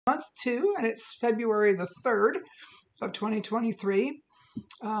month too, and it's February the 3rd of 2023.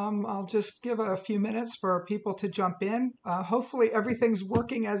 I'll just give a few minutes for people to jump in. Hopefully everything's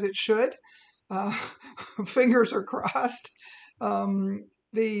working as it should. Uh, Fingers are crossed.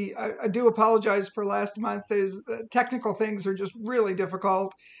 I do apologize for last month. Technical things are just really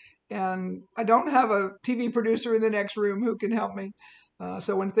difficult, and I don't have a TV producer in the next room who can help me.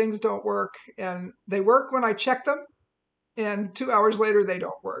 So when things don't work, and they work when I check them, and 2 hours later they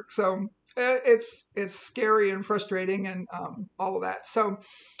don't work. So it's scary and frustrating, and all of that. So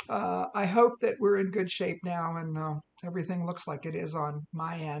I hope that we're in good shape now, and everything looks like it is on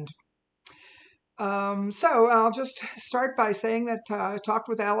my end. So I'll just start by saying that I talked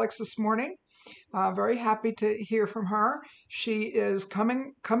with Alex this morning. Very happy to hear from her. She is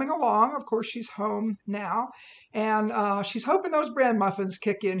coming along. Of course, she's home now, and she's hoping those bran muffins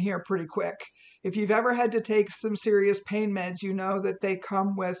kick in here pretty quick. If you've ever had to take some serious pain meds, you know that they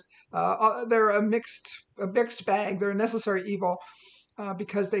come with they're a mixed bag. They're a necessary evil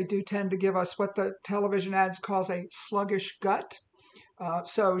because they do tend to give us what the television ads calls a sluggish gut.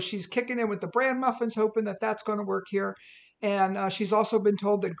 So she's kicking in with the bran muffins, hoping that that's going to work here. And she's also been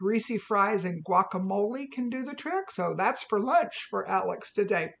told that greasy fries and guacamole can do the trick. So that's for lunch for Alex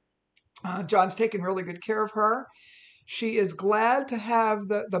today. John's taken really good care of her. She is glad to have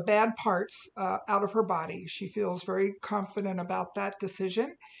the bad parts out of her body. She feels very confident about that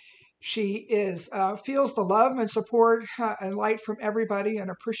decision. She feels the love and support and light from everybody and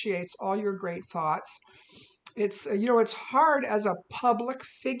appreciates all your great thoughts. It's hard as a public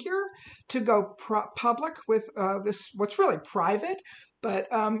figure to go public with this, what's really private, but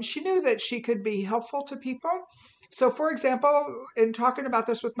she knew that she could be helpful to people. So, for example, in talking about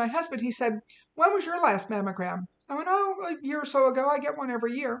this with my husband, he said, "When was your last mammogram?" I went, "Oh, a year or so ago. I get one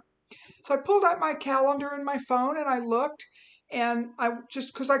every year." So I pulled out my calendar in my phone and I looked, and I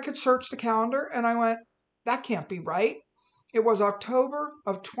just, because I could search the calendar, and I went, "That can't be right." It was October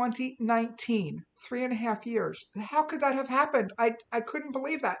of 2019, 3.5 years. How could that have happened? I couldn't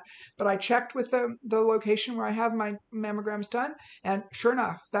believe that. But I checked with the location where I have my mammograms done, and sure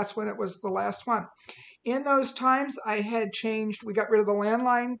enough, that's when it was the last one. In those times, I had changed, we got rid of the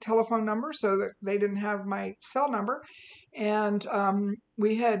landline telephone number so that they didn't have my cell number, and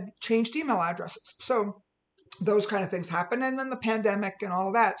we had changed email addresses. So those kind of things happen, and then the pandemic and all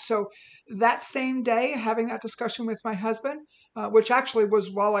of that. So that same day, having that discussion with my husband, which actually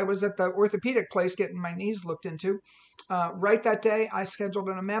was while I was at the orthopedic place getting my knees looked into, right that day I scheduled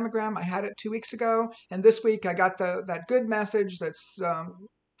a mammogram. I had it 2 weeks ago, and this week I got that good message that's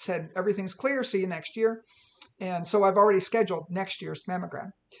said everything's clear, see you next year. And so I've already scheduled next year's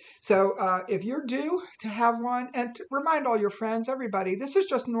mammogram. So if you're due to have one, and to remind all your friends, everybody, this is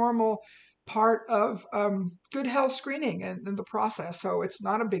just normal part of good health screening and the process. So it's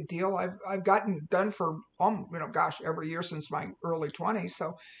not a big deal. I've gotten done for every year since my early 20s.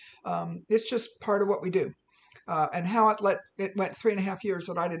 So it's just part of what we do. And how it went 3.5 years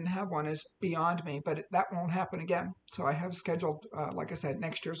that I didn't have one is beyond me, but that won't happen again. So I have scheduled, like I said,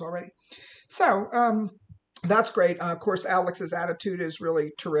 next year's already. So that's great. Of course, Alex's attitude is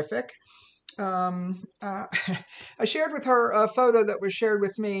really terrific. I shared with her a photo that was shared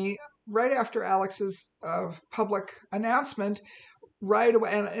with me right after Alex's public announcement, right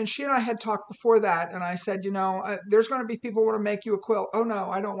away. And she and I had talked before that, and I said, there's going to be people who want to make you a quilt. Oh, no,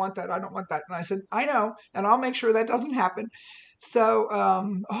 I don't want that. I don't want that. And I said, I know, and I'll make sure that doesn't happen. So,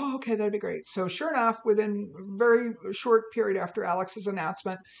 okay, that'd be great. So sure enough, within a very short period after Alex's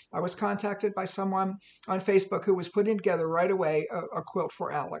announcement, I was contacted by someone on Facebook who was putting together right away a quilt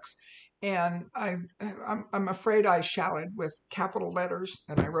for Alex. And I'm afraid I shouted with capital letters,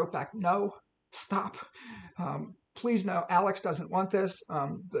 and I wrote back, "No, stop. Please no, Alex doesn't want this.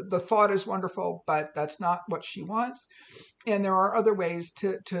 The thought is wonderful, but that's not what she wants. And there are other ways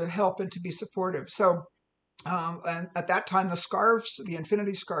to help and to be supportive." So and at that time, the scarves, the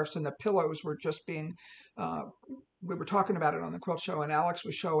infinity scarves and the pillows were just being, we were talking about it on the quilt show, and Alex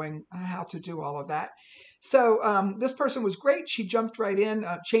was showing how to do all of that. So this person was great. She jumped right in,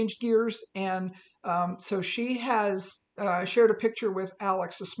 changed gears. And so she has shared a picture with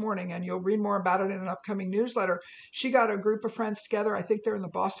Alex this morning, and you'll read more about it in an upcoming newsletter. She got a group of friends together. I think they're in the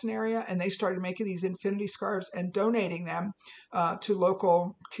Boston area, and they started making these infinity scarves and donating them to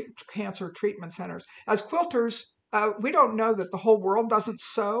local cancer treatment centers. As quilters, we don't know that the whole world doesn't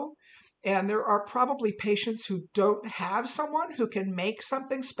sew. And there are probably patients who don't have someone who can make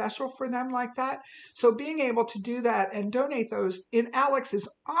something special for them like that. So being able to do that and donate those in Alex's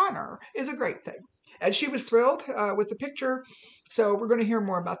honor is a great thing. And she was thrilled with the picture. So we're going to hear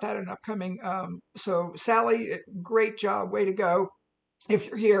more about that in upcoming. So Sally, great job. Way to go. if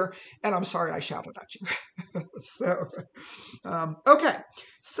you're here, and I'm sorry I shouted at you. So, okay,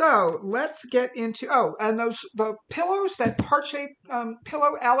 so let's get into, oh, and the pillows, that heart-shaped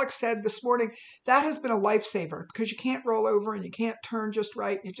pillow Alex said this morning, that has been a lifesaver because you can't roll over and you can't turn just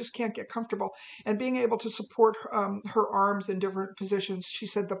right. You just can't get comfortable. And being able to support her arms in different positions, she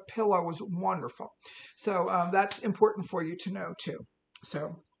said the pillow was wonderful. So that's important for you to know too.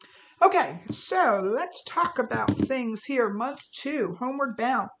 So, okay, so let's talk about things here. Month 2, Homeward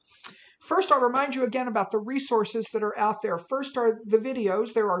Bound. First, I'll remind you again about the resources that are out there. First are the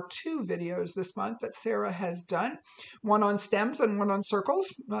videos. There are 2 videos this month that Sarah has done, one on stems and one on circles,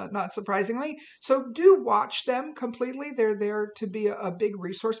 not surprisingly. So do watch them completely. They're there to be a big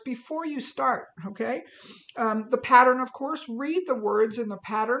resource before you start, okay? The pattern, of course, read the words in the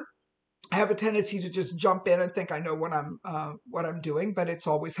pattern. I have a tendency to just jump in and think I know what I'm doing, but it's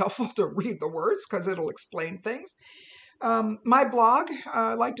always helpful to read the words because it'll explain things. My blog,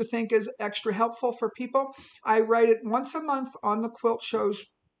 I like to think, is extra helpful for people. I write it once a month on the Quilt Show's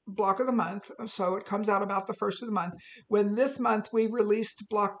block of the month, so it comes out about the first of the month. When this month we released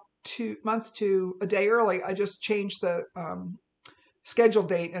month 2 a day early, I just changed the schedule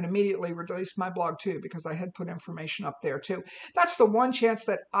date and immediately released my blog too, because I had put information up there too. That's the one chance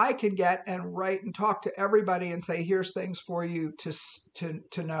that I can get and write and talk to everybody and say, here's things for you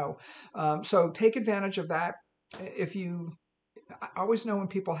to know. So take advantage of that. If you, I always know when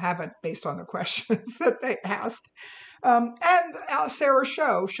people haven't based on the questions that they ask. And Sarah's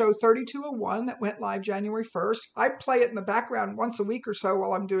show 3201, that went live January 1st. I play it in the background once a week or so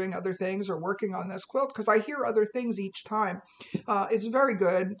while I'm doing other things or working on this quilt because I hear other things each time. It's very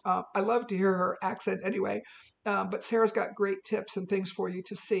good. I love to hear her accent anyway. But Sarah's got great tips and things for you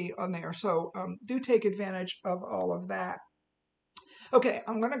to see on there. So do take advantage of all of that. Okay,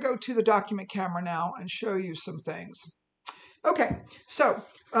 I'm going to go to the document camera now and show you some things. Okay, so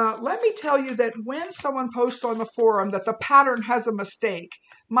let me tell you that when someone posts on the forum that the pattern has a mistake,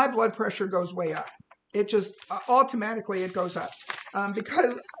 my blood pressure goes way up. It just automatically it goes up.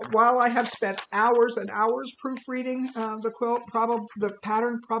 Because while I have spent hours and hours proofreading the quilt, the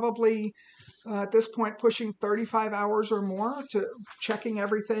pattern probably at this point pushing 35 hours or more to checking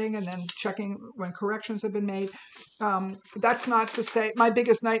everything and then checking when corrections have been made. That's not to say, my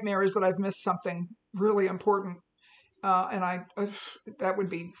biggest nightmare is that I've missed something really important. And that would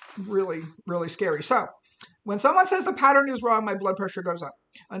be really, really scary. So when someone says the pattern is wrong, my blood pressure goes up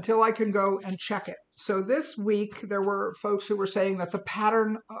until I can go and check it. So this week, there were folks who were saying that the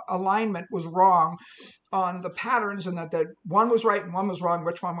pattern alignment was wrong on the patterns and that one was right and one was wrong,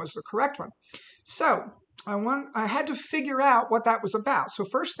 which one was the correct one. So I had to figure out what that was about. So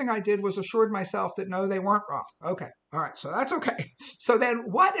first thing I did was assured myself that no, they weren't wrong. Okay, all right, so that's okay. So then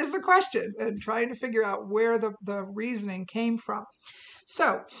what is the question? And trying to figure out where the reasoning came from.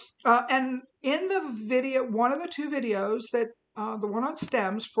 So, and in the video, one of the 2 videos that, the one on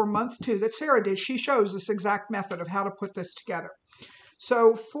stems for month 2 that Sarah did, she shows this exact method of how to put this together.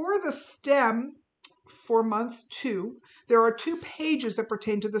 So for the stem for month 2, there are 2 pages that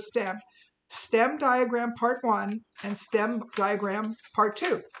pertain to the stem. Stem diagram part 1 and stem diagram part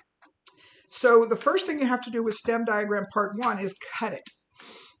 2. So the first thing you have to do with stem diagram part 1 is cut it.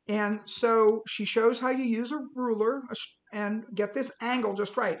 And so she shows how you use a ruler and get this angle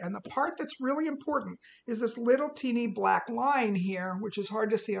just right. And the part that's really important is this little teeny black line here, which is hard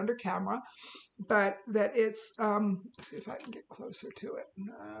to see under camera, but that it's, let's see if I can get closer to it.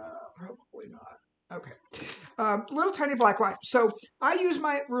 Probably not. Okay, little tiny black line. So I used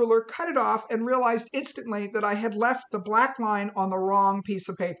my ruler, cut it off, and realized instantly that I had left the black line on the wrong piece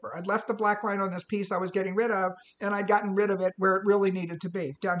of paper. I'd left the black line on this piece I was getting rid of, and I'd gotten rid of it where it really needed to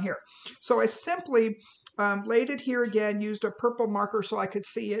be, down here. So I simply laid it here again, used a purple marker so I could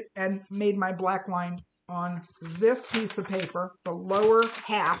see it, and made my black line on this piece of paper, the lower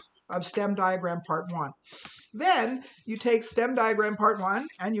half of stem diagram part 1. Then you take stem diagram part 1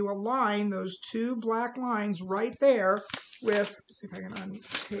 and you align those 2 black lines right there with, let's see if I can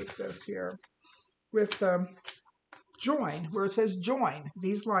untape this here, with the join, where it says join,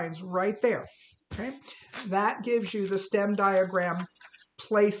 these lines right there. Okay, that gives you the stem diagram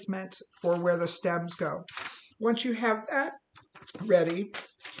placement for where the stems go. Once you have that ready,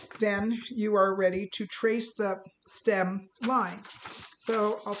 then you are ready to trace the stem lines.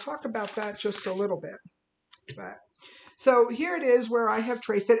 So I'll talk about that just a little bit. So here it is where I have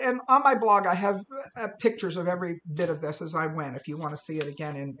traced it, and on my blog I have pictures of every bit of this as I went if you want to see it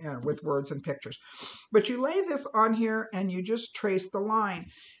again with words and pictures. But you lay this on here and you just trace the line.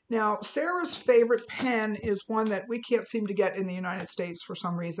 Now Sarah's favorite pen is one that we can't seem to get in the United States for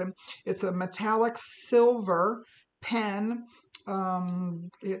some reason. It's a metallic silver pen.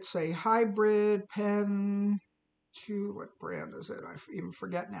 It's a hybrid pen to, what brand is it? I even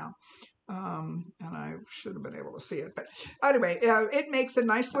forget now. And I should have been able to see it. But anyway, it makes a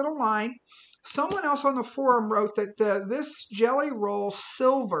nice little line. Someone else on the forum wrote that this Jelly Roll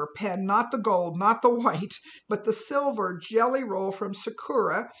silver pen, not the gold, not the white, but the silver Jelly Roll from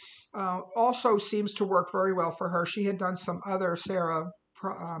Sakura, also seems to work very well for her. She had done some other Sarah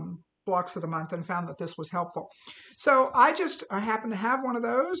blocks of the month and found that this was helpful. So I happen to have one of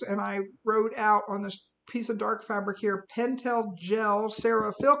those, and I wrote out on this piece of dark fabric here, Pentel Gel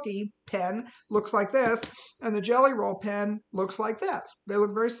Sarah Filky pen looks like this, and the Jelly Roll pen looks like this. They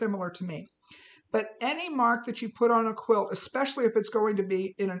look very similar to me. But any mark that you put on a quilt, especially if it's going to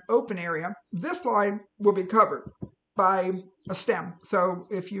be in an open area, this line will be covered by a stem. So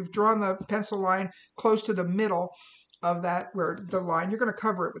if you've drawn the pencil line close to the middle of that, where the line, you're going to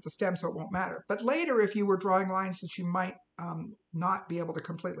cover it with the stem so it won't matter. But later, if you were drawing lines that you might not be able to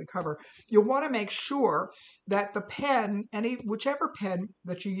completely cover, you'll want to make sure that the pen, whichever pen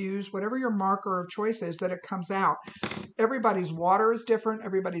that you use, whatever your marker of choice is, that it comes out. Everybody's water is different,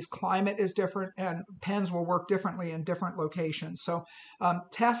 everybody's climate is different, and pens will work differently in different locations. So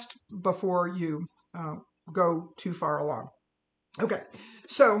test before you go too far along. Okay,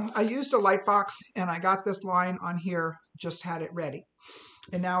 so I used a light box and I got this line on here, just had it ready.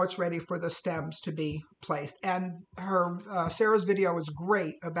 And now it's ready for the stems to be placed. And her Sarah's video is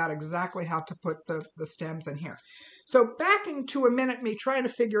great about exactly how to put the stems in here. So backing to a minute, me trying to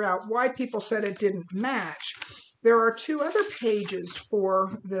figure out why people said it didn't match. There are two other pages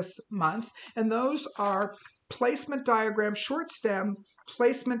for this month, and those are placement diagram short stem,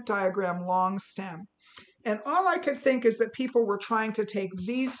 placement diagram long stem. And all I could think is that people were trying to take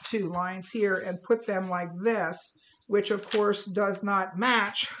these two lines here and put them like this, which of course does not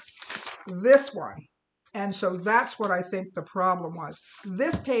match this one. And so that's what I think the problem was.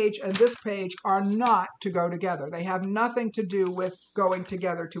 This page and this page are not to go together. They have nothing to do with going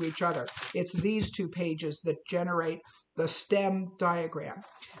together to each other. It's these two pages that generate the stem diagram.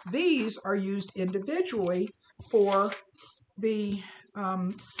 These are used individually for the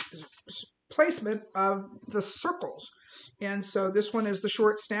placement of the circles. And so this one is the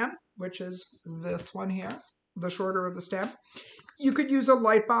short stem, which is this one here, the shorter of the stem. You could use a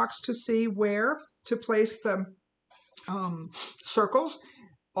light box to see where to place the circles.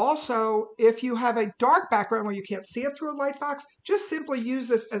 Also, if you have a dark background where you can't see it through a light box, just simply use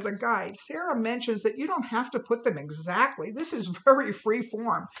this as a guide. Sarah mentions that you don't have to put them exactly. This is very free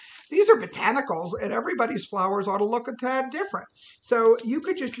form. These are botanicals, and everybody's flowers ought to look a tad different. So you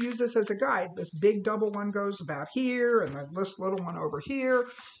could just use this as a guide. This big double one goes about here, and this little one over here.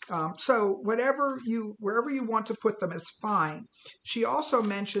 So wherever you want to put them is fine. She also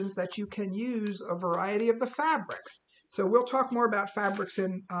mentions that you can use a variety of the fabrics. So we'll talk more about fabrics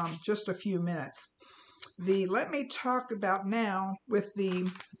in just a few minutes. Let me talk about now with the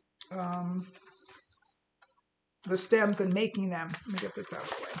stems and making them. Let me get this out of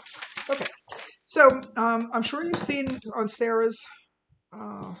the way. Okay, so I'm sure you've seen on Sarah's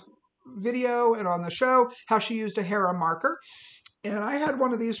video and on the show how she used a Hera marker. And I had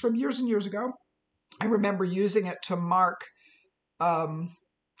one of these from years and years ago. I remember using it to mark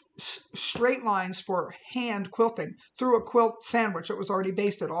straight lines for hand quilting through a quilt sandwich that was already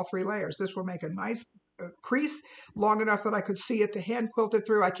basted, all 3 layers. This will make a nice crease long enough that I could see it to hand quilt it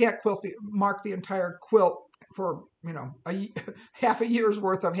through. I can't mark the entire quilt for, half a year's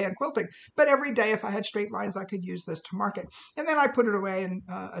worth of hand quilting, but every day if I had straight lines, I could use this to mark it. And then I put it away, and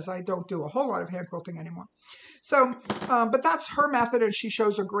as I don't do a whole lot of hand quilting anymore. So, but that's her method, and she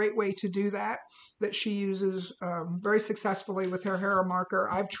shows a great way to do that she uses very successfully with her Hera marker.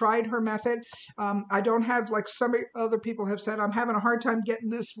 I've tried her method. I don't have, like some other people have said, I'm having a hard time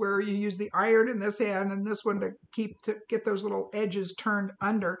getting this where you use the iron in this hand and this one to get those little edges turned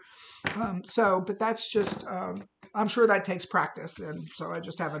under. But that's just, I'm sure that takes practice, and so I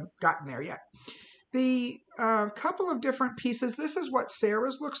just haven't gotten there yet. The couple of different pieces, this is what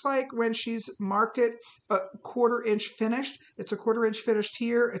Sarah's looks like when she's marked it a 1/4 inch finished. It's a 1/4 inch finished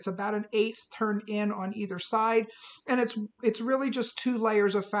here. It's about an 1/8 turned in on either side. And it's really just 2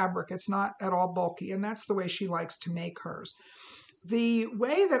 layers of fabric. It's not at all bulky. And that's the way she likes to make hers. The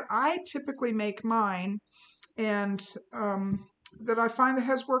way that I typically make mine, and that I find that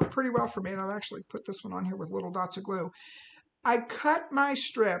has worked pretty well for me, and I've actually put this one on here with little dots of glue. I cut my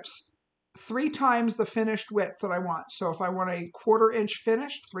strips 3 times the finished width that I want. So if I want a 1/4 inch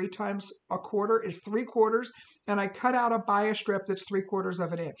finished, 3 times a 1/4 is 3/4, and I cut out a bias strip that's 3/4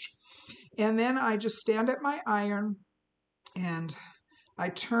 of an inch. And then I just stand at my iron and I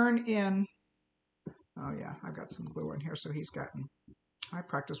turn in Oh yeah, I've got some glue in here, so I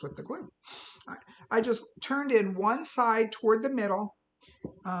practice with the glue. I just turned in one side toward the middle,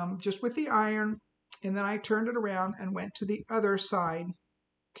 just with the iron, and then I turned it around and went to the other side,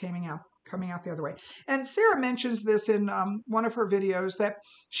 coming out the other way. And Sarah mentions this in one of her videos, that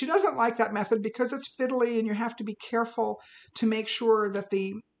she doesn't like that method because it's fiddly and you have to be careful to make sure that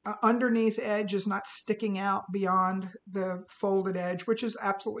the underneath edge is not sticking out beyond the folded edge, which is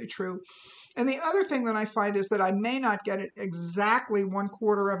absolutely true. And the other thing that I find is that I may not get it exactly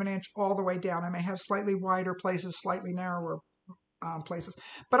 1/4 of an inch all the way down. I may have slightly wider places, slightly narrower places,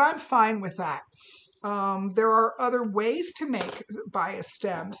 but I'm fine with that. There are other ways to make bias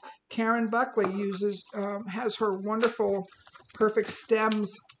stems. Karen Buckley has her wonderful perfect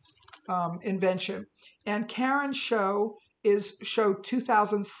stems invention, and Karen's show is show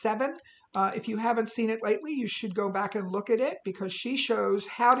 2007. If you haven't seen it lately, you should go back and look at it, because she shows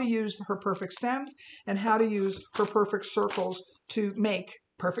how to use her perfect stems and how to use her perfect circles to make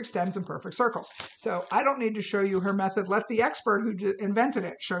perfect stems and perfect circles. So I don't need to show you her method. Let the expert who invented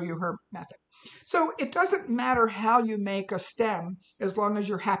it show you her method. So it doesn't matter how you make a stem as long as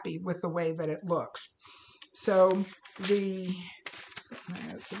you're happy with the way that it looks. So let's make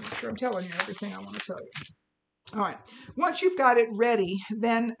sure I'm telling you everything I want to tell you. All right, once you've got it ready,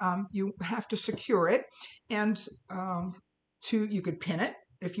 then you have to secure it, and you could pin it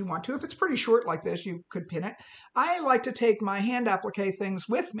if you want to. If it's pretty short like this, you could pin it. I like to take my hand applique things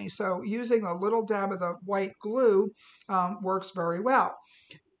with me, so using a little dab of the white glue works very well.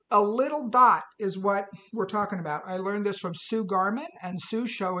 A little dot is what we're talking about. I learned this from Sue Garman, and Sue's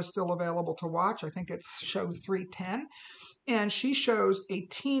show is still available to watch. I think it's show 310. And she shows a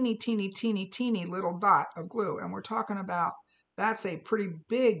teeny, teeny, teeny, teeny little dot of glue. And we're talking about, that's a pretty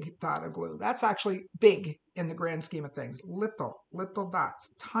big dot of glue. That's actually big in the grand scheme of things. Little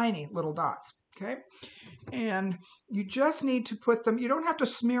dots, tiny little dots. Okay. And you just need to put them, you don't have to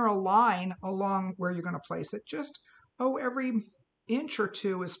smear a line along where you're going to place it. Just, every inch or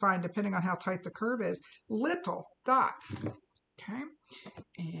two is fine, depending on how tight the curve is. Little dots. Okay.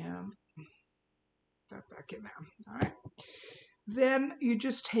 And that back in there. All right. Then you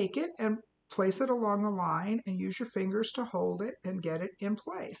just take it and place it along the line and use your fingers to hold it and get it in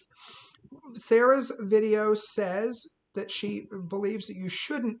place. Sarah's video says that she believes that you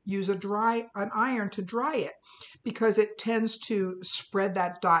shouldn't use an iron to dry it, because it tends to spread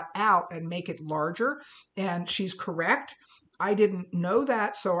that dot out and make it larger, and she's correct. I didn't know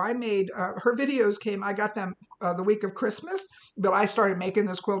that, so I made her videos I got them the week of Christmas, but I started making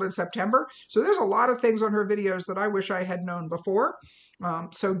this quilt in September. So there's a lot of things on her videos that I wish I had known before.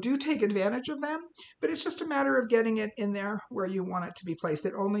 So do take advantage of them, but it's just a matter of getting it in there where you want it to be placed.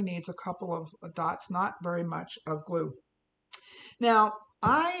 It only needs a couple of dots, not very much of glue. Now,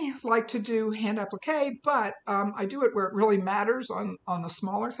 I like to do hand applique, but I do it where it really matters on the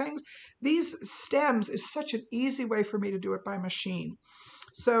smaller things. These stems is such an easy way for me to do it by machine.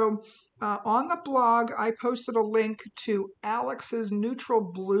 So on the blog, I posted a link to Alex's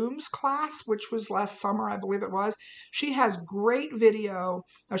Neutral Blooms class, which was last summer, I believe it was. She has great video.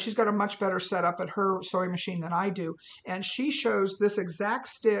 She's got a much better setup at her sewing machine than I do. And she shows this exact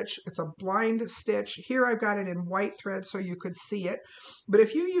stitch. It's a blind stitch. Here I've got it in white thread so you could see it. But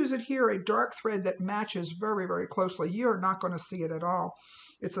if you use it here, a dark thread that matches very, very closely, you're not going to see it at all.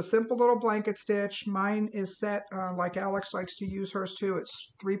 It's a simple little blanket stitch. Mine is set like Alex likes to use hers too.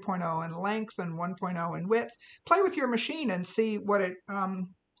 It's 3.0 in length and 1.0 in width. Play with your machine and see what it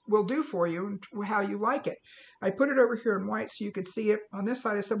will do for you and how you like it. I put it over here in white so you could see it. On this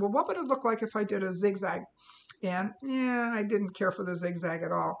side, I said, well, what would it look like if I did a zigzag? And yeah, I didn't care for the zigzag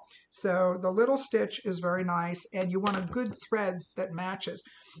at all. So the little stitch is very nice, and you want a good thread that matches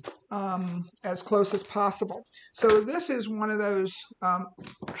as close as possible. So this is one of those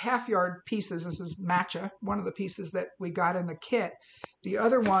half-yard pieces. This is matcha, one of the pieces that we got in the kit. The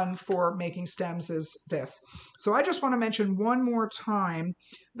other one for making stems is this. So I just want to mention one more time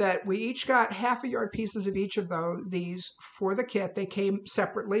that we each got half-a-yard pieces of each of these for the kit. They came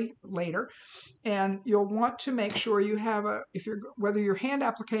separately later, and you'll want to make sure you have whether you're hand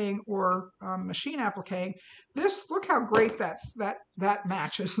appliquing or machine appliquing. Look how great that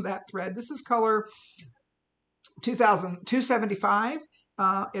matches that thread. This is color 275.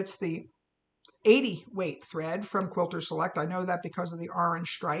 It's the 80 weight thread from Quilter Select. I know that because of the orange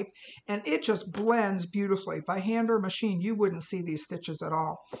stripe, and it just blends beautifully. By hand or machine, you wouldn't see these stitches at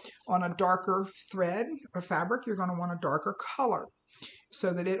all. On a darker thread or fabric, you're going to want a darker color.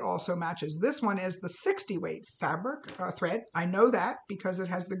 so that it also matches. This one is the 60 weight fabric thread. I know that because it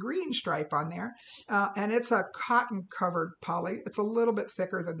has the green stripe on there, and it's a cotton covered poly. It's a little bit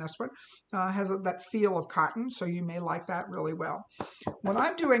thicker than this one, has that feel of cotton, so you may like that really well. When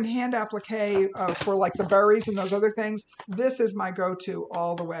I'm doing hand applique for like the berries and those other things, this is my go-to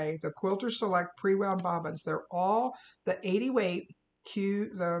all the way. The Quilter Select pre-wound bobbins. They're all the 80 weight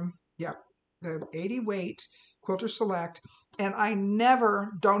the 80 weight Quilter Select, and I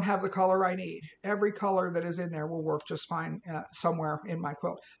never don't have the color I need. Every color that is in there will work just fine somewhere in my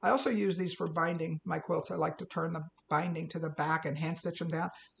quilt. I also use these for binding my quilts. I like to turn the binding to the back and hand stitch them down.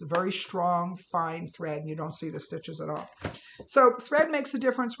 It's a very strong, fine thread, and you don't see the stitches at all. So thread makes a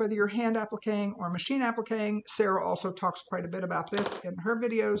difference whether you're hand appliquing or machine appliquing. Sarah also talks quite a bit about this in her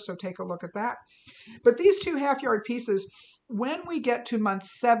videos, so take a look at that. But these 2 half-yard pieces, when we get to month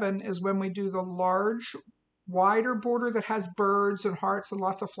 7 is when we do the large, wider border that has birds and hearts and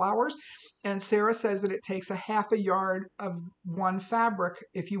lots of flowers. And Sarah says that it takes a half a yard of one fabric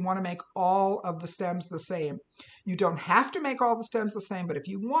if you want to make all of the stems the same. You don't have to make all the stems the same, but if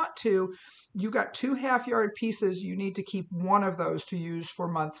you want to, you got 2 half-yard pieces. You need to keep one of those to use for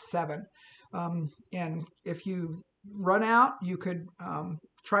month 7. And if you run out, you could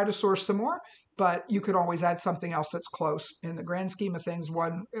try to source some more, but you could always add something else that's close. In the grand scheme of things,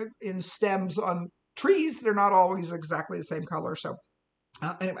 one in stems on trees, they're not always exactly the same color. So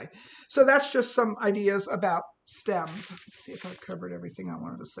anyway, so that's just some ideas about stems. Let's see if I covered everything I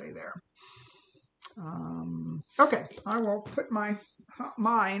wanted to say there. Okay, I will put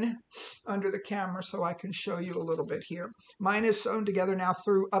mine under the camera so I can show you a little bit here. Mine is sewn together now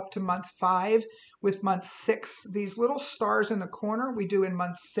through up to month 5 with month 6. These little stars in the corner we do in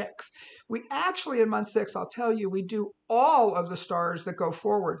month 6. We actually in month 6, I'll tell you, we do all of the stars that go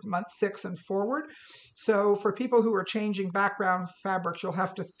forward, month 6 and forward. So for people who are changing background fabrics, you'll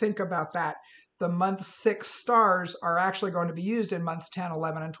have to think about that. The month 6 stars are actually going to be used in months 10,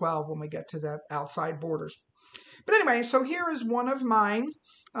 11, and 12 when we get to the outside borders. But anyway, so here is one of mine.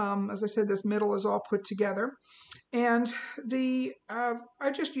 As I said, this middle is all put together. And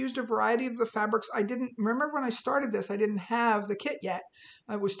I just used a variety of the fabrics. I didn't remember when I started this, I didn't have the kit yet.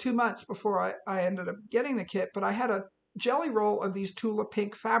 It was 2 months before I ended up getting the kit, but I had a jelly roll of these Tula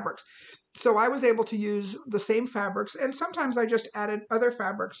pink fabrics. So I was able to use the same fabrics, and sometimes I just added other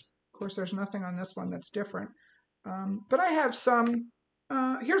fabrics. Of course, there's nothing on this one that's different. But I have some,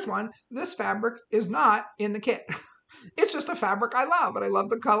 here's one. This fabric is not in the kit. It's just a fabric I love, and I love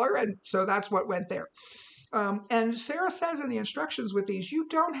the color, and so that's what went there. And Sarah says in the instructions with these, you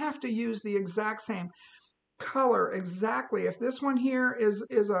don't have to use the exact same color exactly. If this one here is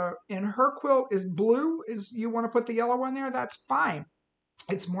in her quilt is blue, you want to put the yellow one there, that's fine.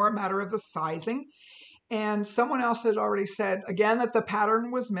 It's more a matter of the sizing. And someone else had already said, again, that the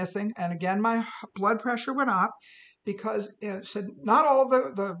pattern was missing. And again, my blood pressure went up because it said not all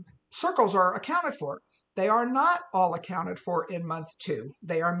the circles are accounted for. They are not all accounted for in month 2.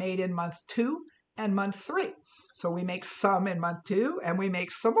 They are made in month 2 and month 3. So we make some in month 2 and we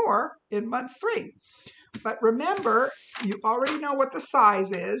make some more in month 3. But remember, you already know what the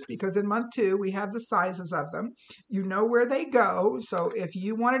size is because in month 2, we have the sizes of them. You know where they go. So if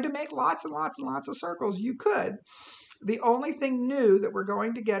you wanted to make lots and lots and lots of circles, you could. The only thing new that we're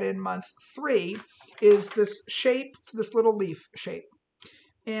going to get in month 3 is this shape, this little leaf shape.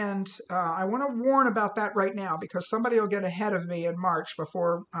 And I want to warn about that right now because somebody will get ahead of me in March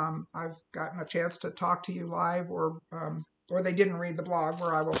before I've gotten a chance to talk to you live, or they didn't read the blog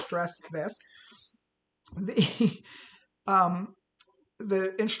where I will stress this. The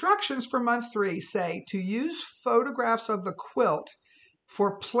instructions for month 3 say to use photographs of the quilt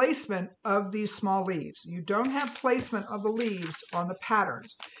for placement of these small leaves. You don't have placement of the leaves on the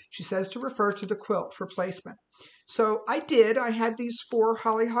patterns. She says to refer to the quilt for placement. So I did. I had these 4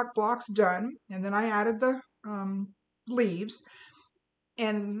 hollyhock blocks done, and then I added the leaves.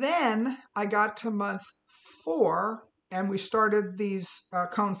 And then I got to month 4, and we started these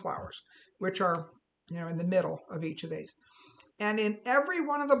cone flowers, which are in the middle of each of these. And in every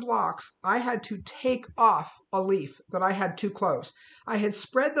one of the blocks, I had to take off a leaf that I had too close. I had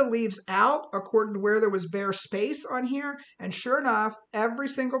spread the leaves out according to where there was bare space on here. And sure enough, every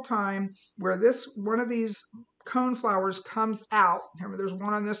single time where one of these cone flowers comes out, remember there's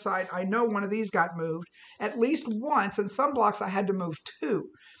one on this side, I know one of these got moved at least once. And some blocks I had to move 2.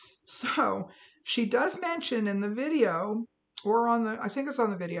 So she does mention in the video, or I think it's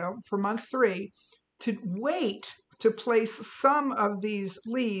on the video for month 3, to wait to place some of these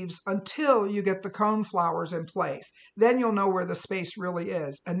leaves until you get the cone flowers in place. Then you'll know where the space really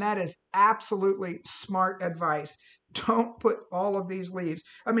is. And that is absolutely smart advice. don't put all of these leaves.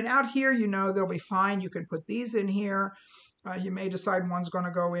 I mean, out here, you know, they'll be fine. You can put these in here. You may decide one's going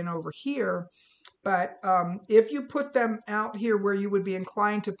to go in over here. But if you put them out here where you would be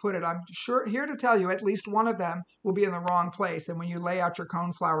inclined to put it, I'm sure here to tell you at least one of them will be in the wrong place. And when you lay out your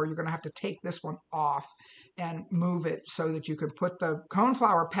coneflower, you're going to have to take this one off and move it so that you can put the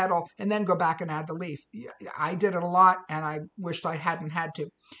coneflower petal and then go back and add the leaf. I did it a lot and I wished I hadn't had to.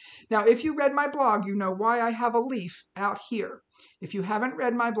 Now, if you read my blog, you know why I have a leaf out here. If you haven't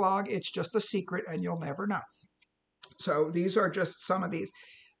read my blog, it's just a secret and you'll never know. So these are just some of these.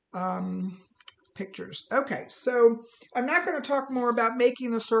 Pictures. Okay, so I'm not going to talk more about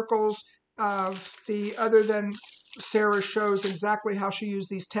making the circles other than Sarah shows exactly how she used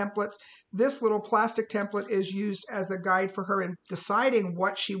these templates. This little plastic template is used as a guide for her in deciding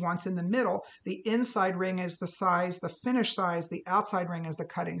what she wants in the middle. The inside ring is the size, the finished size, the outside ring is the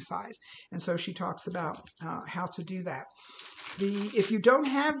cutting size. And so she talks about how to do that. If you don't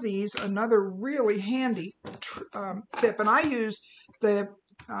have these, another really handy tip, and I use the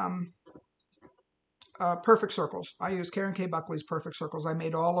Perfect Circles. I use Karen K. Buckley's Perfect Circles. I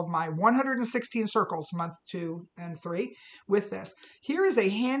made all of my 116 circles, month 2 and 3, with this. Here is a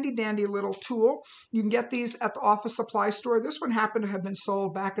handy dandy little tool. You can get these at the office supply store. This one happened to have been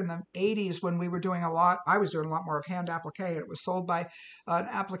sold back in the 80s when we were doing a lot. I was doing a lot more of hand applique. It was sold by an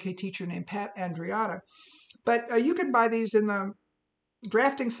applique teacher named Pat Andriata. But you can buy these in the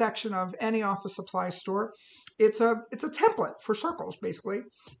drafting section of any office supply store. It's a template for circles, basically.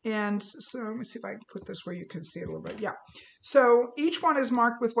 And so let me see if I can put this where you can see it a little bit. Yeah. So each one is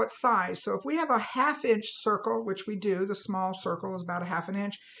marked with what size. So if we have a 1/2 inch circle, which we do, the small circle is about a 1/2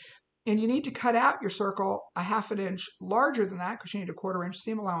 inch, and you need to cut out your circle a 1/2 inch larger than that because you need a 1/4 inch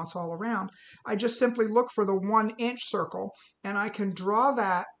seam allowance all around. I just simply look for the 1 inch circle, and I can draw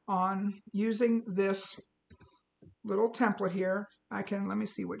that on using this little template here. Let me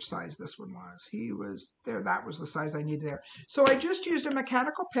see which size this one was. He was there. That was the size I needed there. So I just used a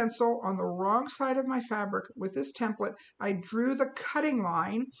mechanical pencil on the wrong side of my fabric with this template. I drew the cutting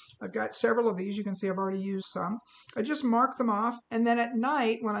line. I've got several of these. You can see I've already used some. I just mark them off. And then at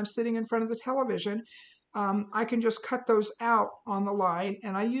night, when I'm sitting in front of the television, I can just cut those out on the line.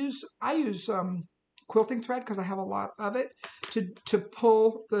 And I use quilting thread because I have a lot of it to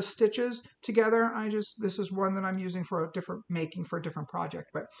pull the stitches together. This is one that I'm using for a different project,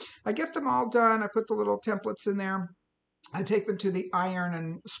 but I get them all done. I put the little templates in there. I take them to the iron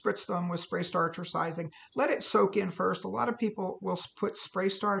and spritz them with spray starch or sizing. Let it soak in first. A lot of people will put spray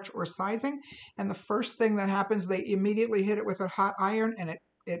starch or sizing, and the first thing that happens, they immediately hit it with a hot iron and it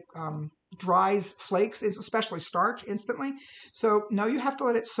dries flakes, especially starch, instantly. So no, you have to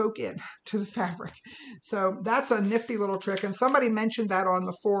let it soak in to the fabric. So that's a nifty little trick. And somebody mentioned that on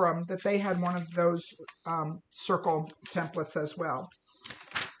the forum, that they had one of those circle templates as well.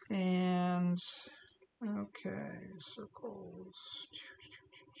 And okay, circles.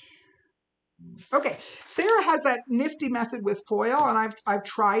 Okay, Sarah has that nifty method with foil, and I've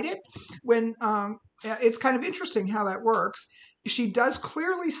tried it. When it's kind of interesting how that works. She does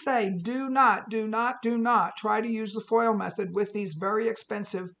clearly say, do not try to use the foil method with these very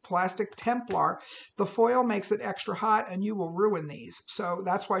expensive plastic Templar. The foil makes it extra hot and you will ruin these. So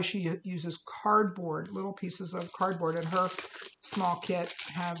that's why she uses cardboard, little pieces of cardboard, and her small kit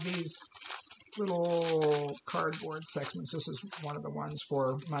have these little cardboard sections. This is one of the ones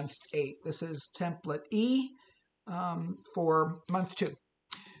for month 8. This is template E for month 2.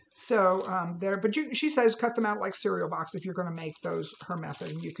 So but she says cut them out like cereal box if you're going to make those her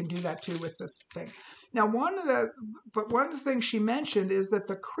method, and you can do that too with the thing. Now, one of the things she mentioned is that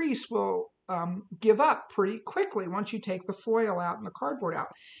the crease will give up pretty quickly once you take the foil out and the cardboard out.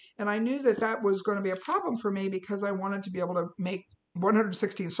 And I knew that was going to be a problem for me because I wanted to be able to make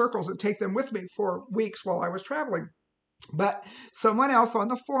 116 circles and take them with me for weeks while I was traveling. But someone else on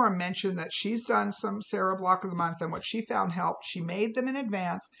the forum mentioned that she's done some Sarah Block of the Month, and what she found helped. She made them in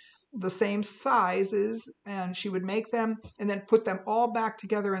advance, the same sizes, and she would make them and then put them all back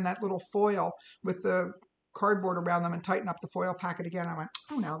together in that little foil with the cardboard around them and tighten up the foil packet again. I went,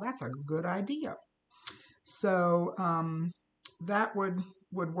 oh, now that's a good idea. So that would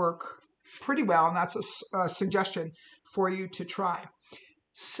work pretty well, and that's a suggestion for you to try.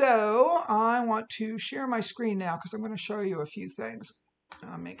 So I want to share my screen now because I'm going to show you a few things.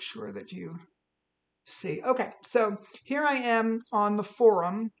 Make sure that you see. Okay, so here I am on the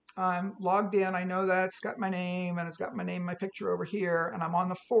forum. I'm logged in. I know that it's got my name, and it's got my picture over here, and I'm on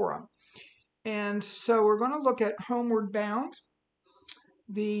the forum. And so we're going to look at Homeward Bound.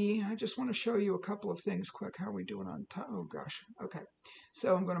 I just want to show you a couple of things quick. How are we doing on time? Oh gosh. Okay.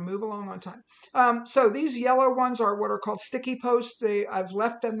 So I'm going to move along on time. So these yellow ones are what are called sticky posts. I've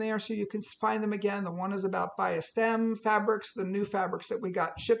left them there so you can find them again. The one is about buy a stem fabrics, the new fabrics that we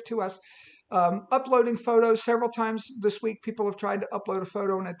got shipped to us. Uploading photos several times this week. People have tried to upload a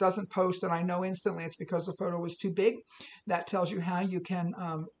photo and it doesn't post, and I know instantly it's because the photo was too big. That tells you how you can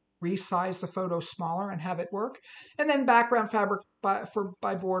resize the photo smaller and have it work. And then background fabric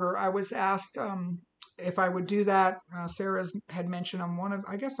by border. I was asked if I would do that. Sarah had mentioned on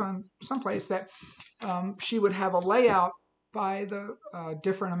on someplace that she would have a layout by the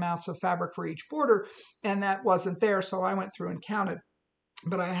different amounts of fabric for each border, and that wasn't there, so I went through and counted.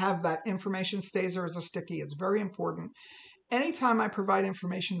 But I have that information stays there as a sticky. It's very important. Anytime I provide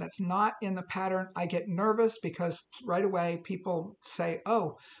information that's not in the pattern, I get nervous because right away people say,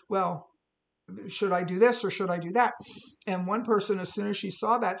 oh, well, should I do this or should I do that? And one person, as soon as she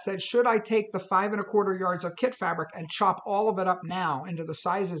saw that, said, should I take the 5¼ yards of kit fabric and chop all of it up now into the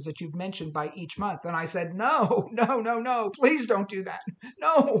sizes that you've mentioned by each month? And I said, no, please don't do that.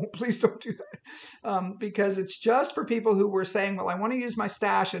 No, please don't do that. Because it's just for people who were saying, well, I want to use my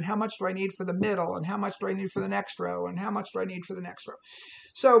stash, and how much do I need for the middle, and how much do I need for the next row, and how much do I need for the next row?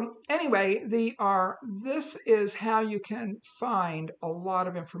 So anyway, this is how you can find a lot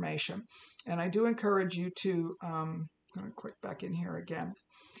of information. And I do encourage you to, I'm going to click back in here again,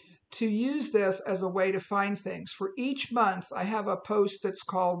 to use this as a way to find things. For each month, I have a post that's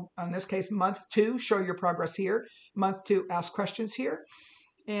called, in this case, month 2, show your progress here, month 2, ask questions here.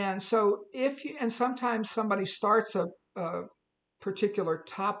 And so and sometimes somebody starts a particular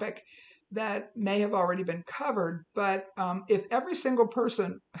topic that may have already been covered, but if every single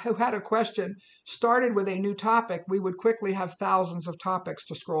person who had a question started with a new topic, we would quickly have thousands of topics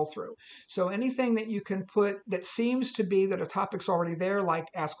to scroll through. So anything that you can put that seems to be that a topic's already there, like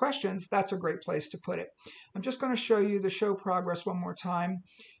ask questions, that's a great place to put it. I'm just going to show you the show progress one more time.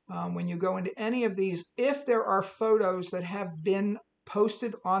 When you go into any of these, if there are photos that have been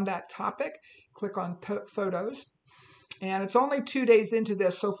posted on that topic, click on photos. And it's only 2 days into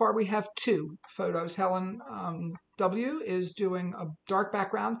this. So far, we have 2 photos. Helen W. is doing a dark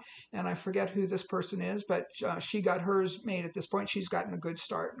background, and I forget who this person is, but she got hers made at this point. She's gotten a good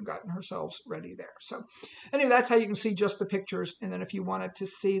start and gotten herself ready there. So anyway, that's how you can see just the pictures. And then if you wanted to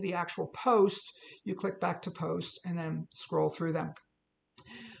see the actual posts, you click back to posts and then scroll through them.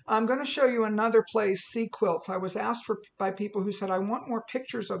 I'm going to show you another place, See Quilts. I was asked by people who said, I want more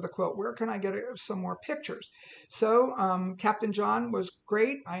pictures of the quilt. Where can I get some more pictures? So Captain John was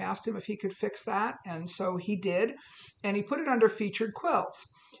great. I asked him if he could fix that, and so he did. And he put it under featured quilts.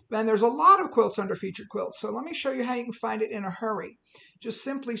 And there's a lot of quilts under featured quilts. So let me show you how you can find it in a hurry. Just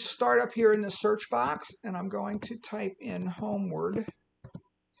simply start up here in the search box, and I'm going to type in Homeward.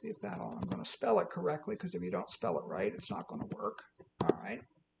 See if I'm going to spell it correctly, because if you don't spell it right, it's not going to work. All right.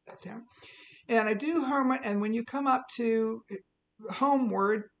 Down. And I do Homeward, and when you come up to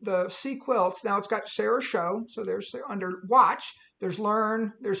Homeward, the See Quilts, now it's got share or show, so there's under watch, there's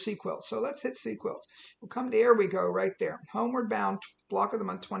learn, there's See Quilts. So let's hit See Quilts. We'll come to, here we go, right there. Homeward Bound, block of the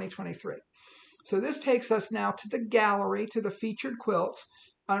month 2023. So this takes us now to the gallery, to the featured quilts.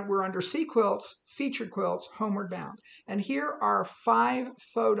 We're under See Quilts, Featured Quilts, Homeward Bound. And here are 5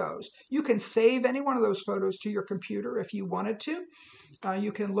 photos. You can save any one of those photos to your computer if you wanted to.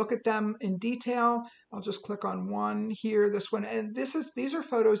 You can look at them in detail. I'll just click on one here, this one. And these are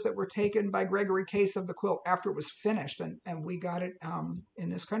photos that were taken by Gregory Case of the quilt after it was finished, and we got it in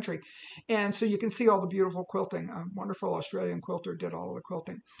this country. And so you can see all the beautiful quilting. A wonderful Australian quilter did all of the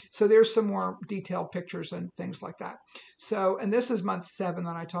quilting. So there's some more detailed pictures and things like that. So, and this is month 7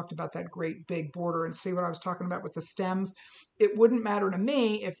 that I talked about that great big border, and see what I was talking about with the stems. It wouldn't matter to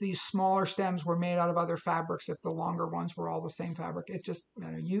me if these smaller stems were made out of other fabrics, if the longer ones were all the same fabric. It just,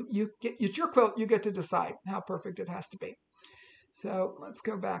 it's your quilt, you get to decide how perfect it has to be. So let's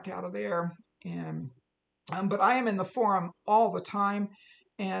go back out of there. And but I am in the forum all the time,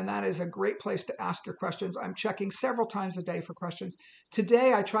 and that is a great place to ask your questions. I'm checking several times a day for questions.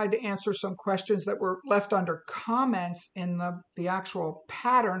 Today, I tried to answer some questions that were left under comments in the actual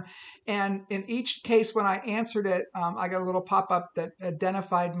pattern. And in each case, when I answered it, I got a little pop-up that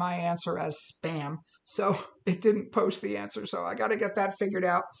identified my answer as spam. So it didn't post the answer. So I got to get that figured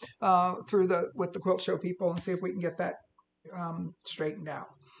out with the Quilt Show people and see if we can get that straightened out.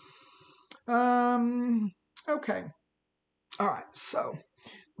 Okay. All right. So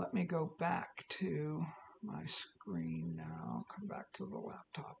let me go back to my screen now. Come back to the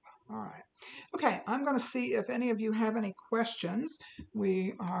laptop. All right. Okay, I'm going to see if any of you have any questions.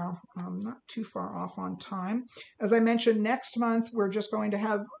 We are not too far off on time. As I mentioned, next month we're just going to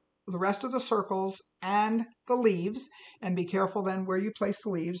have the rest of the circles and the leaves, and be careful then where you place the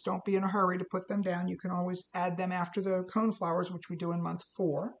leaves. Don't be in a hurry to put them down. You can always add them after the cone flowers, which we do in month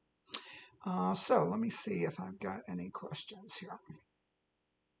 4. So let me see if I've got any questions here.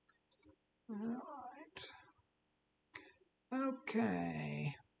 All right.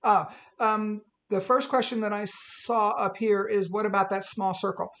 Okay. The first question that I saw up here is, what about that small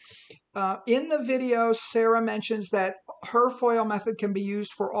circle? In the video, Sarah mentions that her foil method can be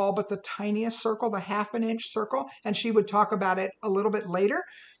used for all but the tiniest circle, the 1/2 inch circle, and she would talk about it a little bit later.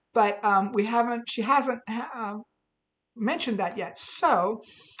 But she hasn't mentioned that yet. So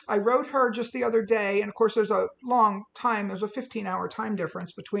I wrote her just the other day, and of course there's a 15-hour time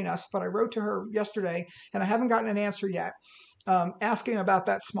difference between us, but I wrote to her yesterday, and I haven't gotten an answer yet, asking about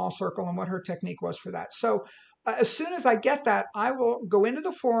that small circle and what her technique was for that. So as soon as I get that, I will go into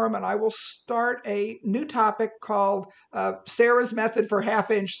the forum and I will start a new topic called Sarah's method for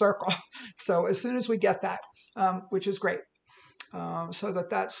 1/2 inch circle. So as soon as we get that, which is great, so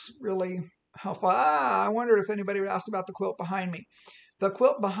that's really helpful. I wondered if anybody would ask about the quilt behind me. The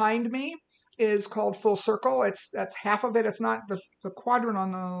quilt behind me is called Full Circle. That's half of it. It's not the quadrant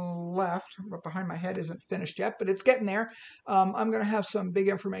on the left, but behind my head isn't finished yet, but it's getting there. I'm going to have some big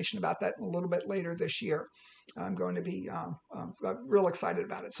information about that a little bit later this year. I'm going to be real excited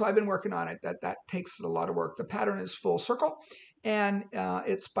about it. So I've been working on it. That takes a lot of work. The pattern is Full Circle, and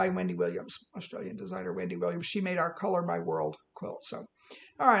it's by Wendy Williams, Australian designer Wendy Williams. She made our Color My World quilt. So,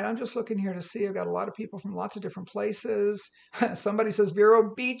 all right, I'm just looking here to see. I've got a lot of people from lots of different places. Somebody says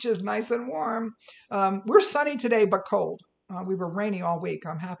Vero Beach is nice and warm. We're sunny today, but cold. We were rainy all week.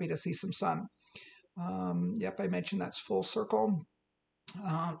 I'm happy to see some sun. Yep, I mentioned that's Full Circle.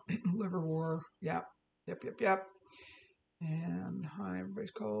 Liverwar, yep. And hi,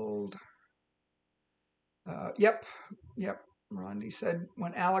 everybody's cold. Yep. Rondi said,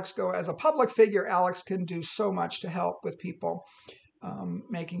 when Alex go as a public figure, Alex can do so much to help with people,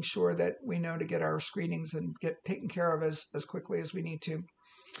 making sure that we know to get our screenings and get taken care of as quickly as we need to.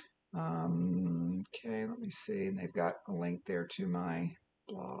 Okay, let me see. And they've got a link there to my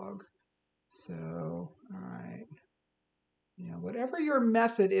blog. So, all right. Whatever your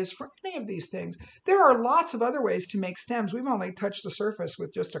method is for any of these things, there are lots of other ways to make stems. We've only touched the surface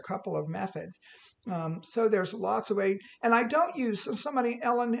with just a couple of methods. So there's lots of ways. And I don't use,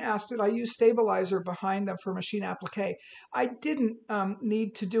 Ellen asked, did I use stabilizer behind them for machine applique? I didn't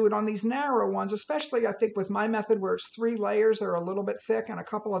need to do it on these narrow ones, especially I think with my method where it's 3 layers, they're a little bit thick and a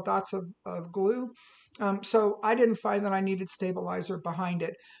couple of dots of glue. So I didn't find that I needed stabilizer behind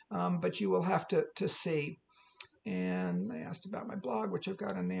it, but you will have to see. And they asked about my blog, which I've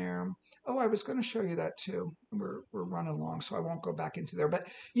got in there. Oh, I was going to show you that too. We're running long, so I won't go back into there. But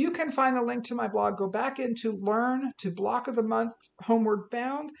you can find the link to my blog. Go back into Learn to Block of the Month, Homeward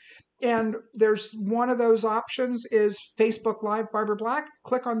Bound. And there's one of those options is Facebook Live Barbara Black.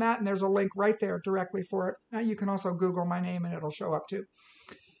 Click on that, and there's a link right there directly for it. Now you can also Google my name, and it'll show up too.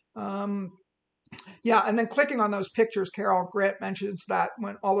 Yeah, and then clicking on those pictures, Carol Grant mentions that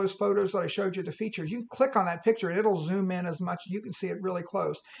when all those photos that I showed you, the features, you click on that picture and it'll zoom in as much. You can see it really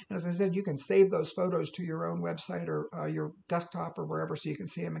close. And as I said, you can save those photos to your own website or your desktop or wherever so you can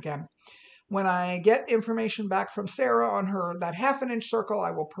see them again. When I get information back from Sarah on that 1/2 inch circle,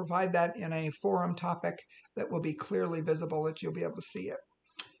 I will provide that in a forum topic that will be clearly visible that you'll be able to see it.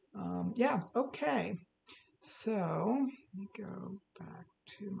 Yeah, okay. So let me go back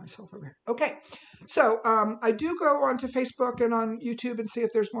to myself over here. Okay, so I do go onto Facebook and on YouTube and see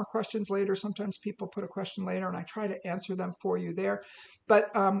if there's more questions later. Sometimes people put a question later and I try to answer them for you there. But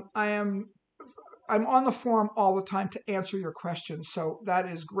I'm on the forum all the time to answer your questions, so that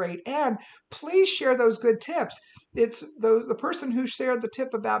is great. And please share those good tips. It's the person who shared the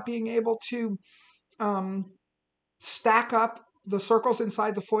tip about being able to stack up the circles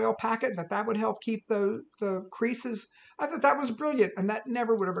inside the foil packet, that would help keep the creases. I thought that was brilliant, and that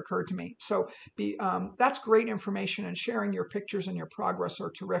never would have occurred to me. So that's great information, and sharing your pictures and your progress are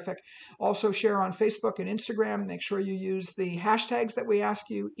terrific. Also share on Facebook and Instagram. Make sure you use the hashtags that we ask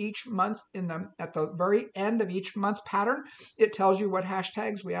you each month at the very end of each month pattern. It tells you what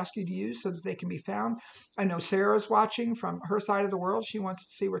hashtags we ask you to use so that they can be found. I know Sarah's watching from her side of the world. She wants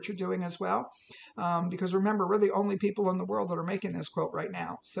to see what you're doing as well. Because remember, we're the only people in the world that are making this quilt right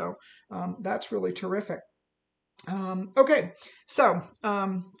now. So that's really terrific. Okay, so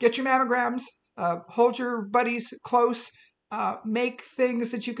get your mammograms, hold your buddies close, make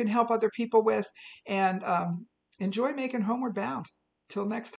things that you can help other people with, and enjoy making Homeward Bound. Till next time.